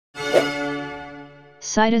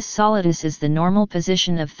Situs solitus is the normal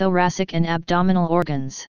position of thoracic and abdominal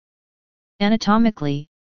organs. Anatomically,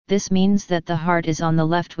 this means that the heart is on the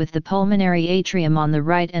left with the pulmonary atrium on the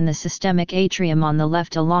right and the systemic atrium on the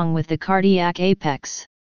left along with the cardiac apex.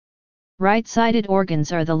 Right-sided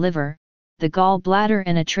organs are the liver, the gall bladder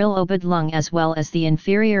and a trilobed lung as well as the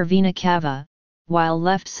inferior vena cava, while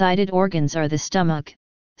left-sided organs are the stomach,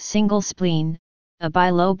 single spleen, a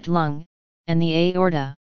bilobed lung, and the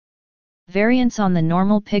aorta. Variants on the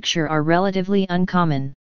normal picture are relatively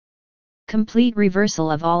uncommon. Complete reversal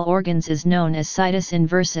of all organs is known as situs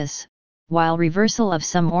inversus, while reversal of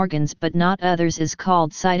some organs but not others is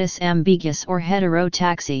called situs ambiguus or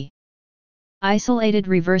heterotaxy. Isolated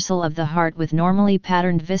reversal of the heart with normally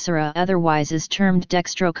patterned viscera otherwise is termed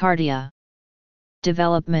dextrocardia.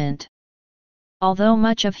 Development. Although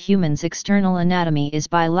much of humans' external anatomy is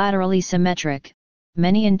bilaterally symmetric,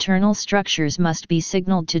 many internal structures must be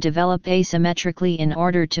signaled to develop asymmetrically in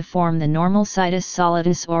order to form the normal situs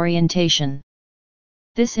solitus orientation.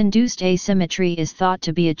 This induced asymmetry is thought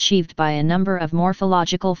to be achieved by a number of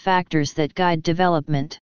morphological factors that guide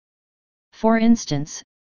development. For instance,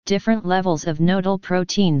 different levels of nodal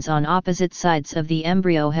proteins on opposite sides of the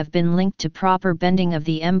embryo have been linked to proper bending of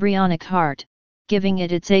the embryonic heart, giving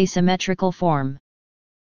it its asymmetrical form.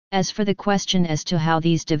 As for the question as to how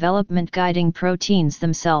these development guiding proteins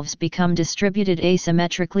themselves become distributed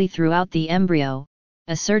asymmetrically throughout the embryo,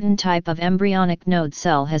 a certain type of embryonic node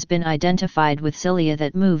cell has been identified with cilia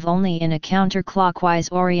that move only in a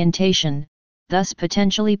counterclockwise orientation, thus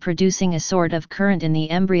potentially producing a sort of current in the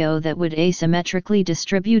embryo that would asymmetrically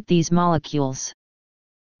distribute these molecules.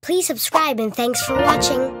 Please subscribe and thanks for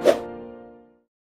watching.